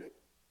your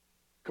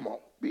come on,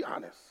 be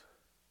honest.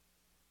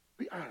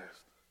 Be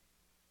honest.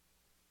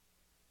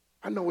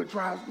 I know it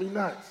drives me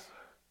nuts.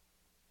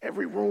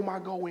 Every room I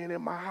go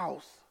in my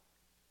house,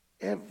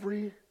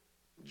 every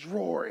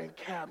drawer and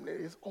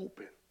cabinet is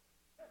open.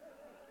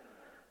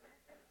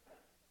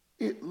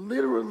 It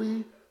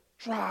literally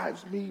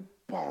drives me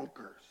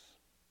bonkers.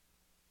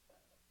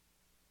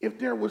 If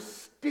there was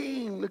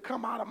steam to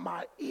come out of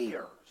my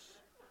ears,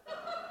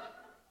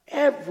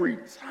 every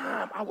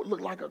time I would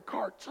look like a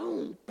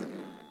cartoon.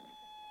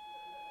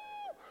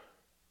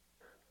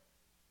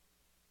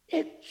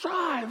 It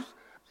drives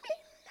me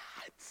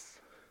nuts.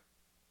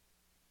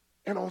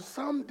 And on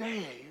some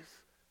days,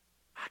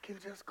 I can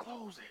just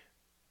close it.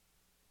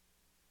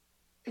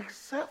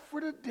 Except for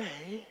the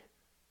day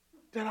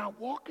that I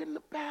walk in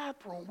the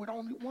bathroom with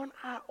only one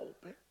eye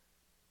open,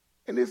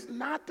 and it's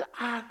not the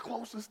eye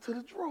closest to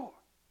the drawer.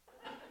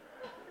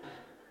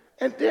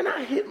 And then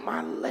I hit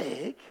my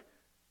leg,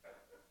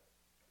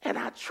 and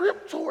I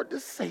trip toward the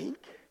sink,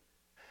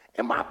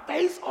 and my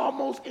face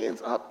almost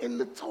ends up in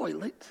the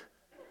toilet,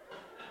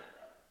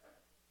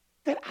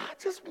 that I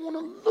just want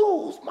to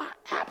lose my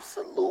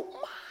absolute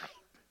mind.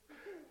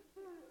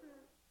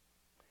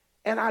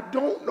 And I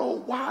don't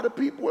know why the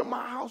people in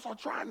my house are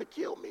trying to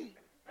kill me.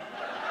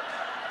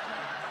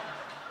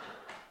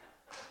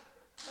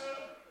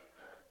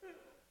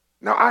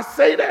 Now, I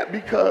say that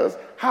because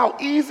how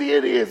easy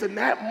it is in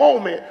that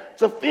moment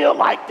to feel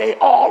like they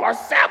all are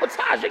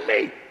sabotaging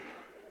me.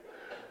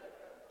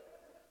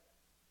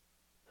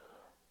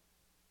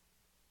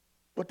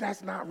 But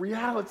that's not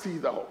reality,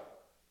 though.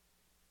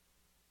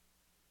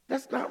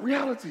 That's not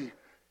reality,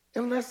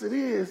 unless it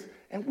is,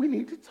 and we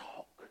need to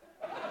talk.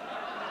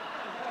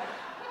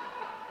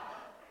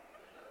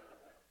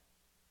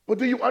 But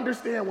do you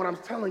understand what I'm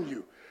telling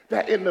you?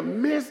 That in the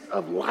midst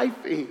of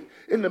lifing,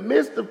 in the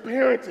midst of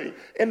parenting,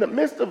 in the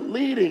midst of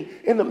leading,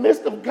 in the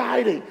midst of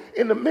guiding,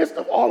 in the midst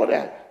of all of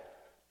that,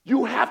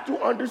 you have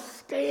to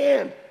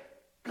understand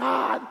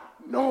God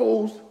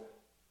knows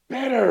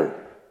better.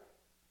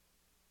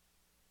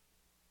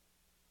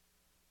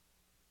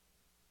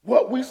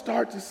 What we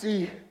start to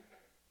see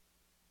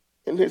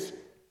in this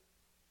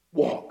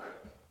walk,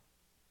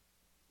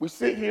 we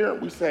sit here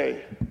and we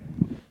say,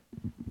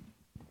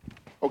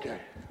 okay.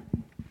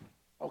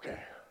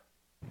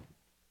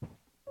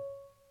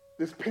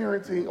 This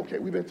parenting, okay,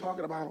 we've been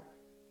talking about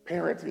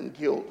parenting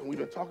guilt, and we've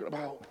been talking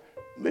about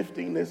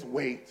lifting this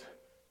weight,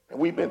 and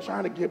we've been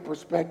trying to get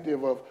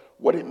perspective of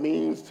what it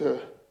means to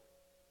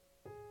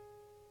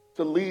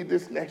lead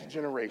this next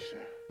generation.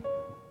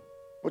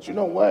 But you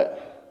know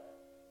what?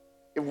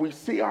 If we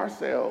see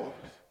ourselves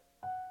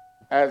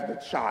as the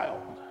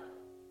child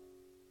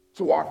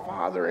to our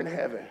Father in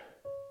heaven,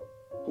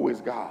 who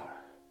is God,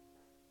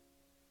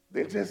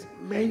 then just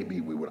maybe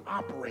we would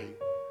operate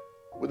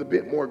with a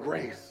bit more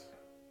grace.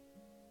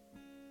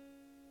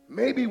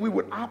 Maybe we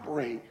would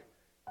operate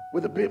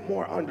with a bit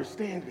more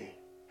understanding.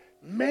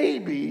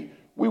 Maybe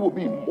we will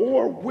be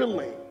more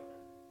willing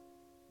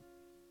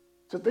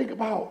to think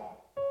about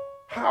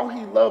how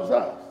he loves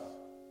us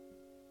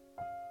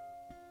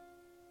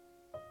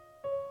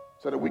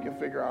so that we can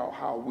figure out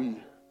how we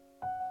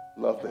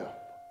love them.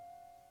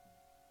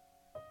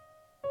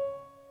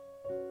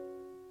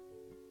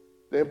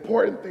 The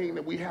important thing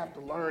that we have to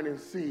learn and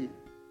see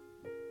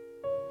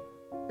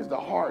is the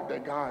heart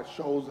that God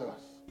shows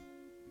us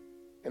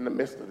in the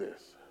midst of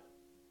this.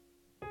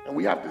 And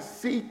we have to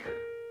seek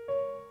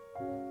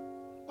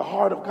the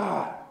heart of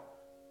God.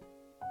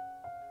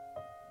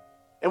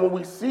 And when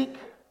we seek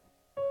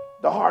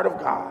the heart of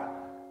God,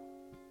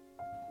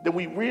 then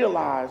we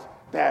realize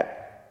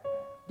that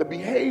the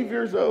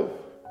behaviors of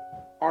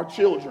our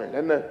children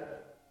and the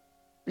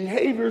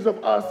behaviors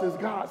of us as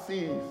God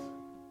sees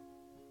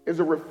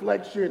is a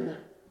reflection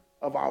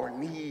of our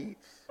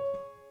needs.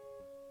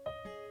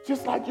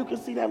 Just like you can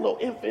see that little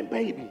infant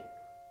baby.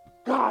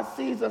 God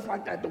sees us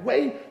like that. The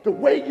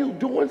way you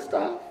doing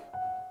stuff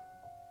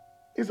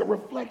is a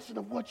reflection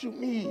of what you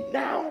need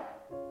now,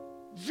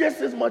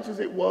 just as much as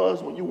it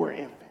was when you were an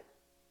infant.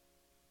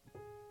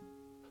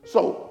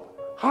 So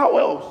how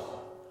else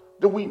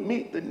do we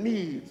meet the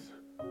needs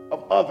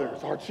of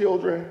others, our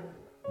children,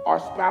 our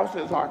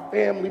spouses, our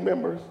family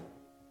members,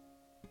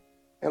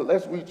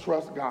 unless we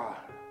trust God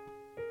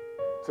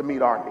to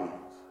meet our needs?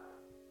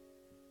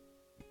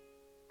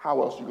 How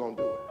else you gonna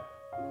do it?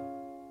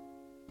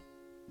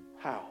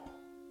 How?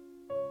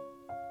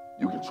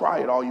 You can try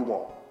it all you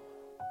want.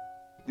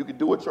 You can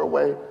do it your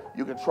way.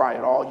 You can try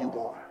it all you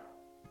want.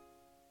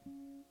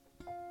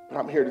 But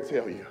I'm here to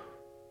tell you,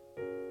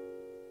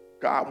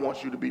 God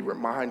wants you to be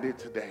reminded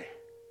today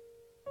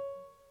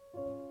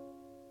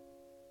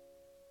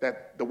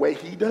that the way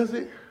he does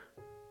it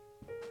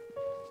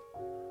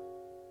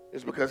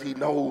is because he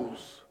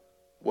knows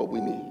what we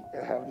need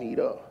and have need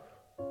of.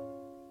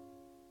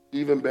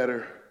 Even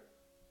better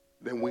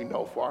than we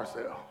know for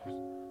ourselves.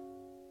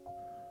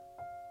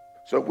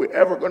 So if we're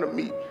ever going to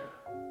meet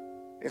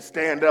and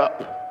stand up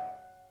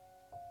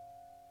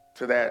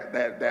to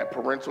that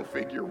parental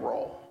figure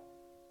role,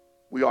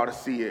 we ought to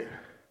see it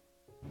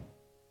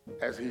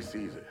as he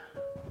sees it.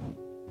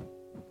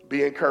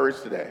 Be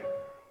encouraged today.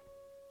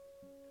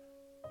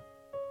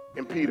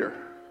 In Peter,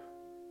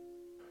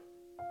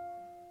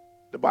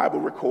 the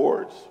Bible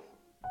records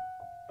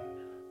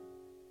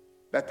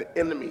that the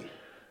enemy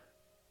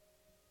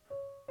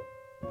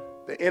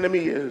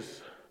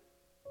is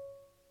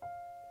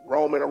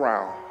roaming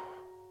around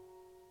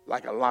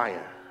like a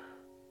lion,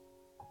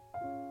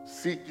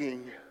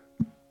 seeking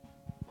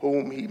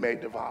whom he may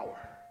devour.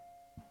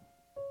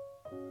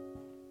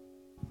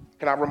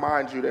 Can I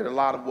remind you that a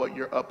lot of what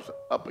you're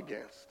up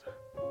against,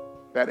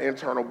 that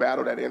internal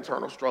battle, that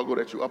internal struggle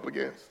that you're up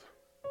against,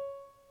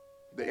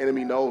 the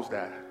enemy knows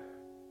that,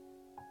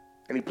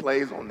 and he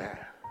plays on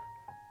that.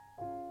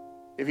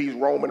 If he's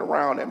roaming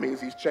around, that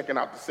means he's checking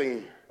out the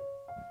scene.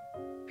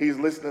 He's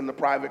listening to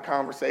private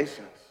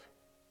conversations.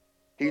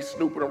 He's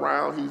snooping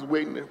around. He's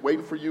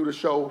waiting for you to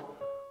show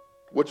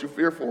what you're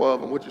fearful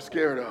of and what you're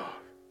scared of.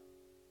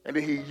 And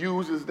then he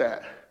uses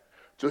that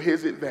to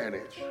his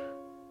advantage.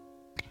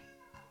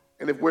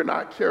 And if we're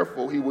not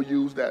careful, he will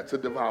use that to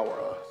devour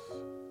us.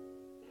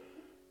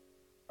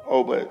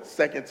 Oh, but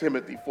 2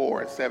 Timothy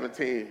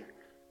 4:17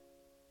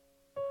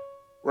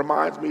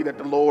 reminds me that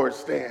the Lord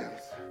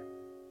stands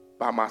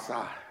by my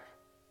side.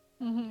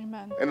 Mm-hmm,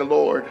 amen. And the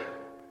Lord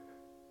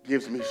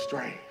gives me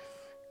strength.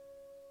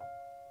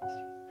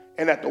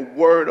 And that the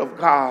word of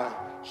God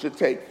should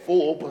take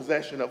full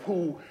possession of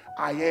who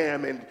I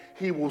am, and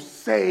he will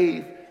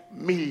save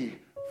me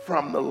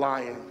from the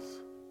lion's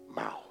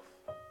mouth.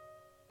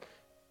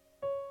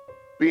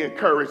 Be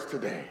encouraged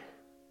today.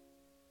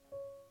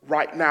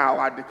 Right now,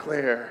 I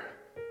declare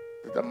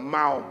that the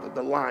mouth of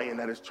the lion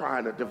that is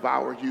trying to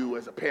devour you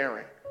as a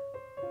parent,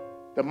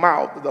 the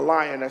mouth of the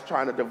lion that's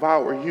trying to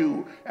devour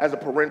you as a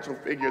parental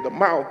figure, the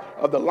mouth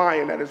of the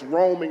lion that is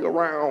roaming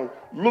around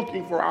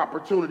looking for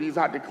opportunities,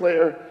 I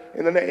declare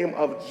in the name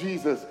of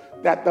Jesus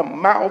that the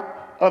mouth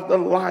of the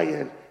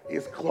lion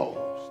is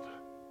closed.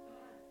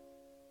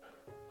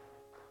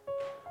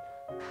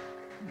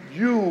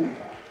 You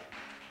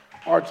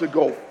are to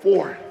go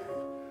forth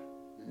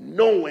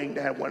knowing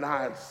that when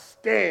I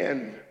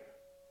stand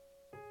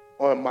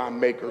on my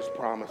Maker's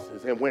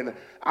promises and when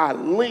I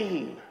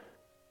lean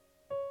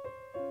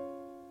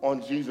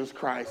on Jesus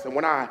Christ and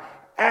when I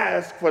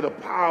ask for the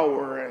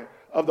power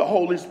of the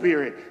Holy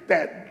Spirit,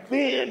 that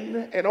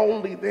then and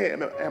only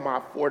then am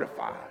I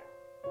fortified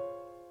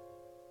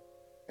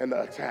and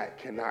the attack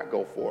cannot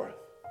go forth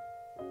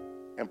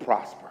and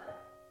prosper.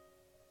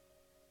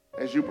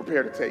 As you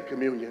prepare to take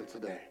communion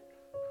today,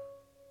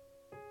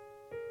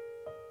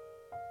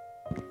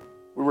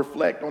 we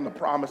reflect on the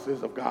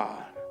promises of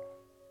God,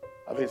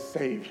 of his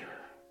Savior,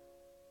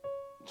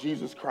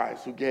 Jesus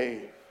Christ, who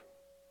gave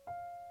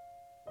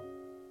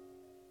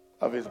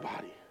of his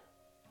body.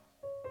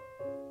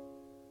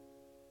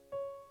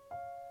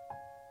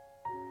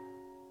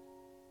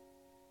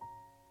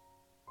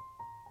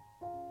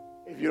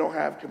 If you don't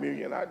have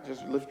communion,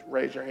 just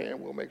raise your hand.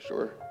 We'll make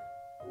sure.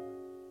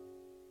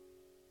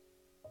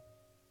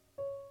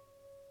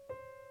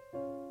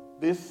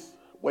 This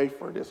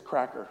wafer, this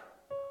cracker,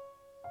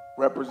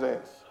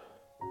 represents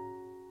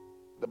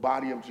the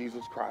body of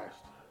Jesus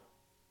Christ,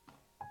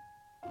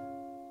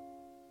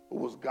 who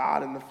was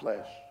God in the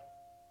flesh,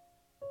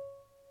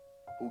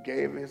 who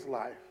gave his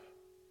life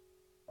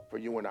for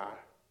you and I,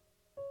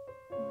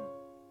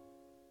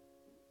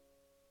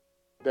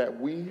 that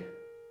we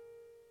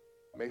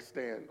may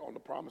stand on the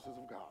promises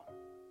of God,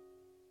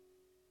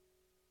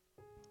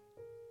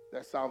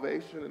 that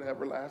salvation and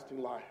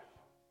everlasting life,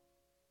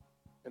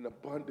 an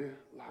abundant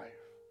life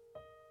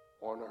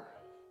on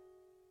earth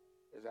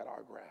is at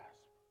our grasp.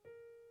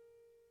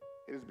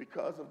 It is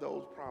because of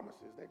those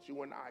promises that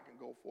you and I can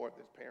go forth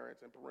as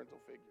parents and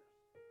parental figures,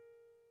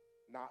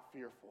 not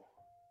fearful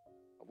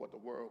of what the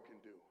world can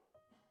do,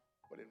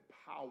 but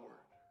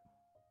empowered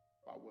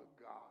by what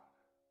God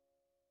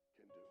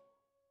can do.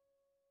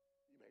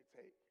 You may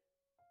take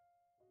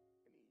and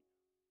eat.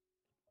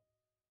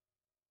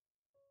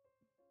 And at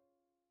the same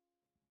time,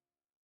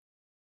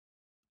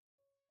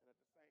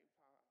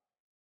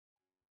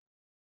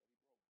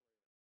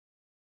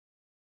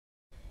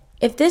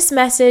 If this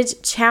message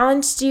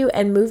challenged you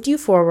and moved you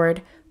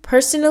forward,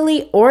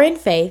 personally or in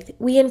faith,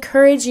 we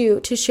encourage you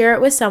to share it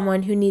with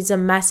someone who needs a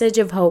message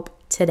of hope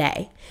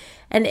today.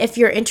 And if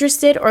you're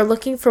interested or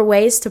looking for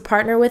ways to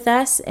partner with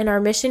us in our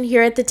mission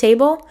here at the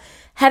table,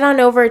 head on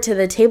over to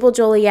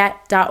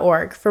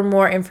thetablejoliet.org for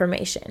more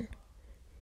information.